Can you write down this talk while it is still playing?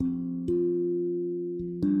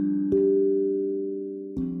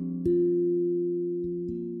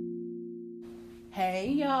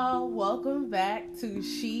welcome back to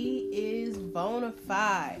She Is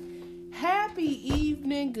Bonafide. Happy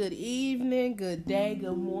evening, good day,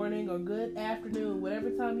 good morning, or good afternoon, whatever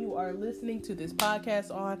time you are listening to this podcast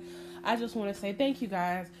on. I just want to say thank you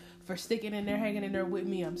guys for sticking in there, hanging in there with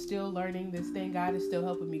me. I'm still learning this thing. God is still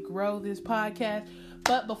helping me grow this podcast.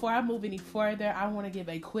 But before I move any further, I want to give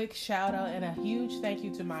a quick shout out and a huge thank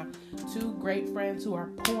you to my two great friends who are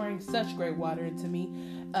pouring such great water into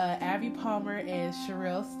me. Abby Palmer and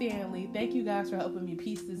Sherelle Stanley. Thank you guys for helping me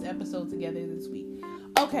piece this episode together this week.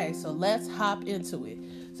 Okay, so let's hop into it.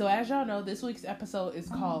 So as y'all know, this week's episode is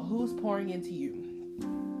called Who's Pouring Into You?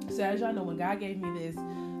 So as y'all know, when God gave me this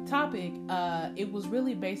topic, it was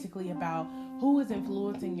really basically about who is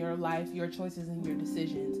influencing your life, your choices, and your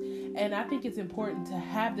decisions. And I think it's important to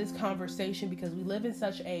have this conversation because we live in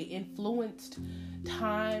such a influenced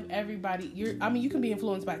time. You can be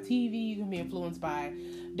influenced by TV, you can be influenced by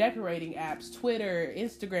decorating apps, Twitter,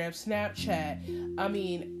 Instagram,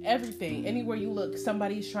 Snapchat. Everything. Anywhere you look,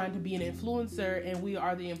 somebody's trying to be an influencer, and we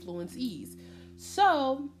are the influencees.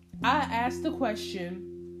 So I asked the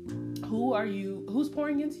question, who's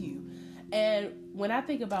pouring into you? And when I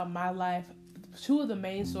think about my life, two of the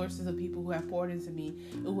main sources of people who have poured into me,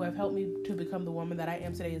 who have helped me to become the woman that I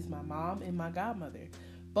am today, is my mom and my godmother.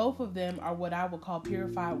 Both of them are what I would call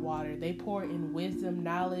purified water. They pour in wisdom,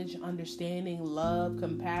 knowledge, understanding, love,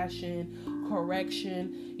 compassion,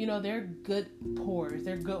 correction. They're good pours.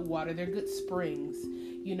 They're good water. They're good springs.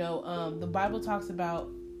 The Bible talks about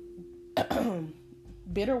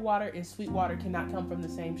bitter water and sweet water cannot come from the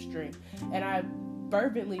same stream. And I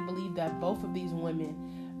fervently believe that both of these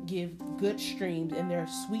women give good streams and they're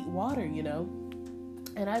sweet water,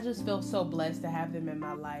 and I just feel so blessed to have them in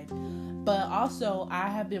my life. But also I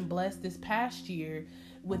have been blessed this past year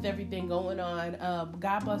with everything going on.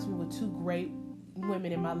 God blessed me with two great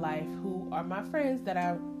women in my life who are my friends that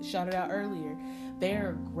I shouted out earlier.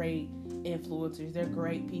 They're great influencers. They're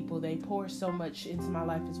great people. They pour so much into my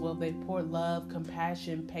life as well. They pour love,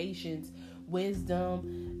 compassion, patience,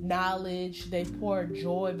 wisdom, knowledge. They poured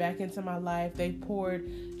joy back into my life. They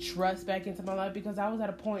poured trust back into my life because I was at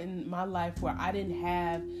a point in my life where I didn't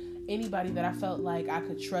have anybody that I felt like I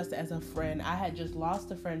could trust as a friend. I had just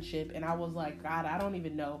lost a friendship and I was like, God, I don't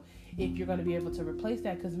even know if you're going to be able to replace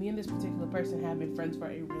that, because me and this particular person have been friends for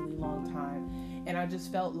a really long time. And I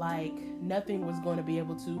just felt like nothing was going to be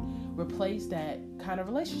able to replace that kind of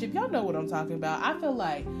relationship. Y'all know what I'm talking about. I feel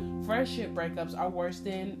like friendship breakups are worse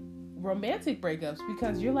than romantic breakups,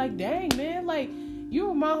 because you're like, dang, man, like, you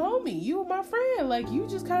were my homie, you were my friend, like, you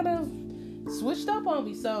just kind of switched up on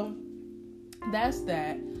me. So that's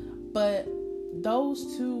that. But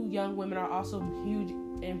those two young women are also huge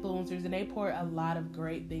influencers, and they pour a lot of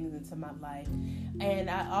great things into my life. And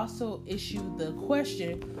I also issued the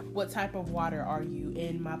question, what type of water are you,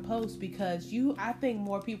 in my post, because I think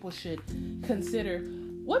more people should consider,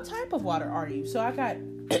 what type of water are you? So I got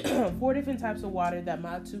 4 different types of water that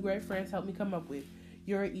my two great friends helped me come up with.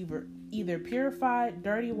 You're either purified,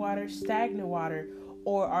 dirty water, stagnant water,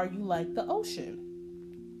 or are you like the ocean?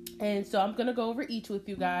 And so I'm going to go over each with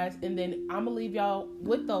you guys, and then I'm going to leave y'all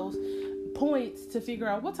with those points to figure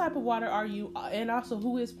out what type of water are you, and also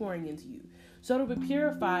who is pouring into you. So to be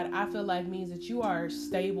purified, I feel like means that you are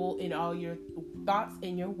stable in all your thoughts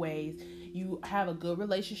and your ways. You have a good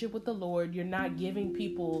relationship with the Lord. You're not giving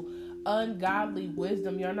people ungodly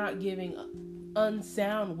wisdom. You're not giving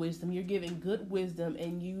unsound wisdom. You're giving good wisdom,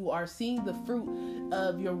 and you are seeing the fruit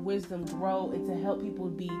of your wisdom grow and to help people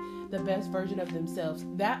be the best version of themselves.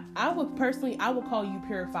 That I would call you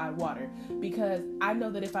purified water, because I know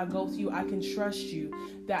that if I go to you, I can trust you,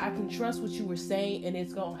 that I can trust what you were saying, and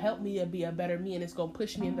it's going to help me to be a better me, and it's going to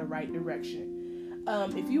push me in the right direction.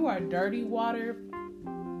 If you are dirty water,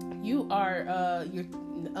 you're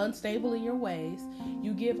unstable in your ways.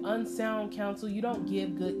 You give unsound counsel. You don't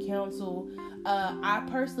give good counsel. I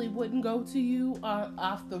personally wouldn't go to you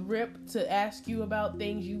off the rip to ask you about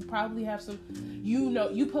things. You probably have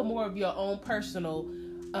you put more of your own personal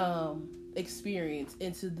experience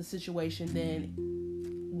into the situation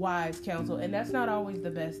than wise counsel. And that's not always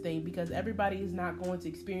the best thing, because everybody is not going to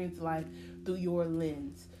experience life through your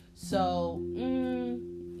lens. So,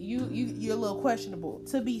 you're a little questionable.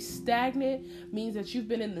 To be stagnant means that you've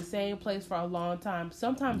been in the same place for a long time.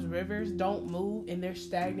 Sometimes rivers don't move and they're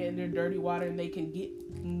stagnant and they're dirty water, and they can get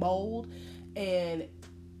mold, and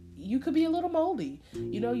you could be a little moldy.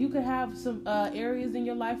 You could have some areas in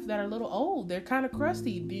your life that are a little old. They're kind of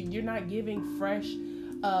crusty. You're not giving fresh,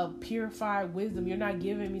 purified wisdom. You're not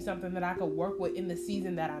giving me something that I could work with in the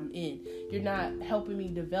season that I'm in. You're not helping me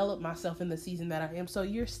develop myself in the season that I am. So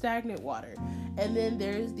you're stagnant water. And then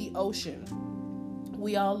there's the ocean.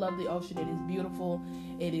 We all love the ocean. It is beautiful.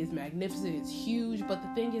 It is magnificent. It's huge. But the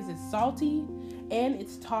thing is, it's salty and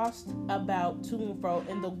it's tossed about to and fro.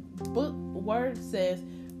 And the book word says,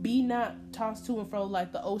 be not tossed to and fro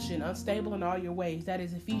like the ocean, unstable in all your ways. That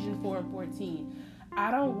is Ephesians 4:14. I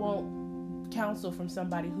don't want counsel from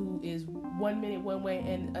somebody who is 1 minute one way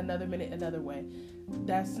and another minute another way.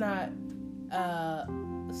 That's not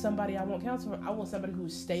somebody I want counsel from. I want somebody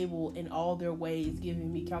who's stable in all their ways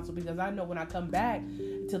giving me counsel, because I know when I come back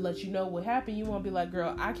to let you know what happened, you won't be like,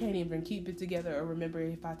 girl, I can't even keep it together or remember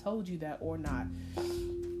if I told you that or not.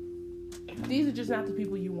 These are just not the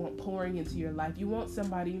people you want pouring into your life. You want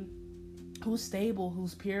somebody who's stable,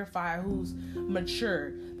 who's purified, who's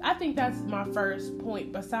mature. I think that's my first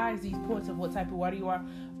point, besides these points of what type of water you are.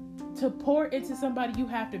 To pour into somebody, you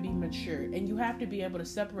have to be mature, and you have to be able to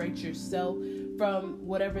separate yourself from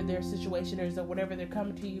whatever their situation is or whatever they're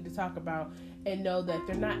coming to you to talk about, and know that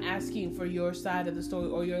they're not asking for your side of the story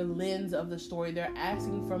or your lens of the story. They're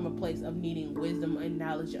asking from a place of needing wisdom and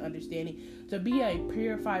knowledge and understanding. To be a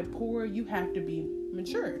purified pourer, you have to be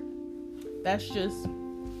mature. That's just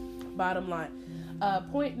bottom line.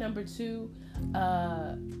 Point number 2,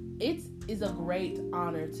 it is a great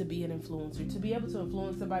honor to be an influencer. To be able to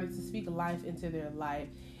influence somebody, to speak life into their life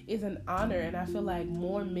is an honor. And I feel like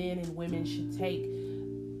more men and women should take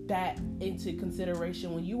that into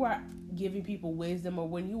consideration when you are giving people wisdom, or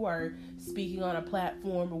when you are speaking on a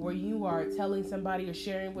platform, or where you are telling somebody or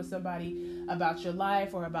sharing with somebody about your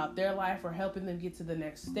life or about their life, or helping them get to the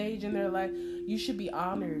next stage in their life. You should be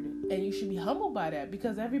honored and you should be humbled by that,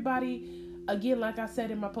 because everybody, again, like I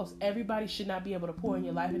said in my post, everybody should not be able to pour in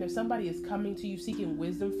your life. And if somebody is coming to you seeking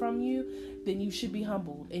wisdom from you, then you should be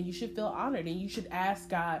humbled and you should feel honored, and you should ask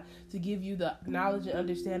God to give you the knowledge and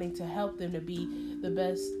understanding to help them to be the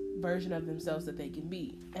best version of themselves that they can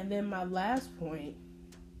be. And then my last point,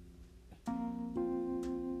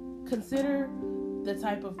 consider the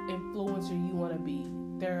type of influencer you want to be.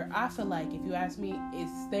 I feel like, if you ask me,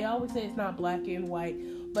 they always say it's not black and white,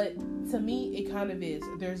 but to me it kind of is.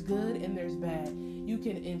 There's good and there's bad. You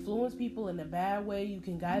can influence people in a bad way, you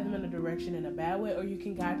can guide them in a direction in a bad way, or you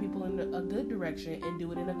can guide people in a good direction and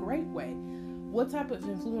do it in a great way. What type of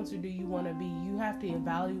influencer do you want to be? You have to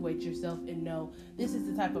evaluate yourself and know, this is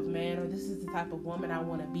the type of man or this is the type of woman I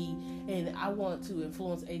want to be. And I want to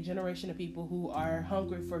influence a generation of people who are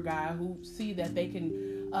hungry for God, who see that they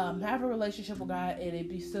can have a relationship with God and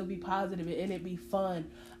it still be positive and it be fun.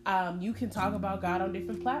 You can talk about God on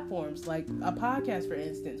different platforms, like a podcast, for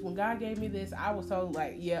instance. When God gave me this, I was so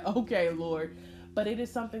like, yeah, okay, Lord. But it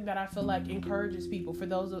is something that I feel like encourages people. For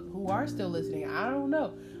those who are still listening, I don't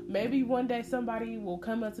know. Maybe one day somebody will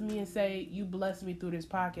come up to me and say, you blessed me through this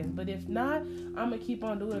podcast. But if not, I'm going to keep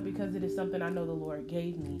on doing it, because it is something I know the Lord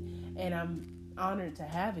gave me. And I'm honored to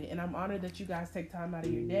have it. And I'm honored that you guys take time out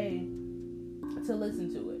of your day to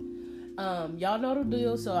listen to it. Y'all know the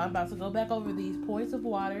deal. So I'm about to go back over these points of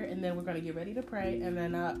water, and then we're going to get ready to pray. And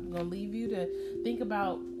then I'm going to leave you to think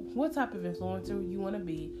about what type of influencer you want to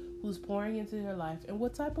be, who's pouring into your life, and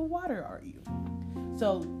what type of water are you.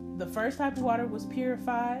 So the first type of water was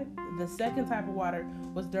purified. The second type of water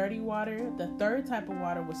was dirty water. The third type of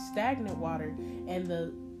water was stagnant water. And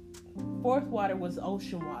the fourth water was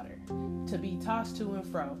ocean water, to be tossed to and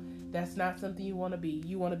fro. That's not something you want to be.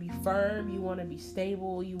 You want to be firm. You want to be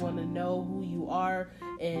stable. You want to know who you are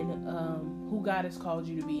and who God has called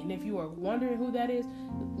you to be. And if you are wondering who that is,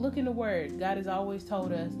 look in the Word. God has always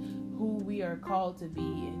told us who we are called to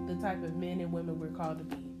be, the type of men and women we're called to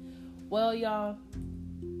be. Well, y'all,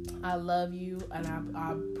 I love you, and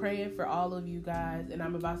I'm praying for all of you guys, and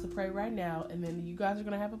I'm about to pray right now, and then you guys are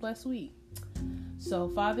going to have a blessed week. So,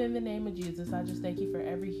 Father, in the name of Jesus, I just thank you for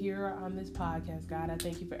every hearer on this podcast, God. I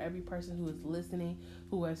thank you for every person who is listening,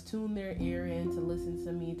 who has tuned their ear in to listen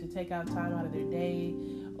to me, to take out time out of their day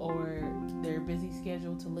or their busy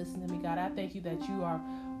schedule to listen to me, God. I thank you that you are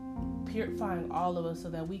purifying all of us so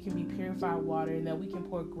that we can be purified water, and that we can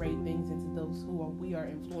pour great things into those we are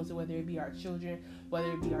influencing, whether it be our children,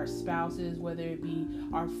 whether it be our spouses, whether it be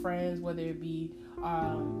our friends, whether it be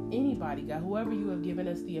anybody, God, whoever you have given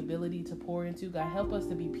us the ability to pour into, God, help us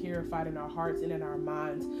to be purified in our hearts and in our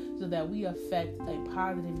minds so that we affect a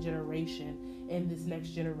positive generation in this next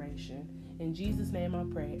generation. In Jesus' name I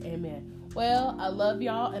pray, amen. Well, I love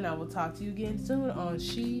y'all, and I will talk to you again soon on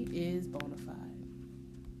She Is Bonafide.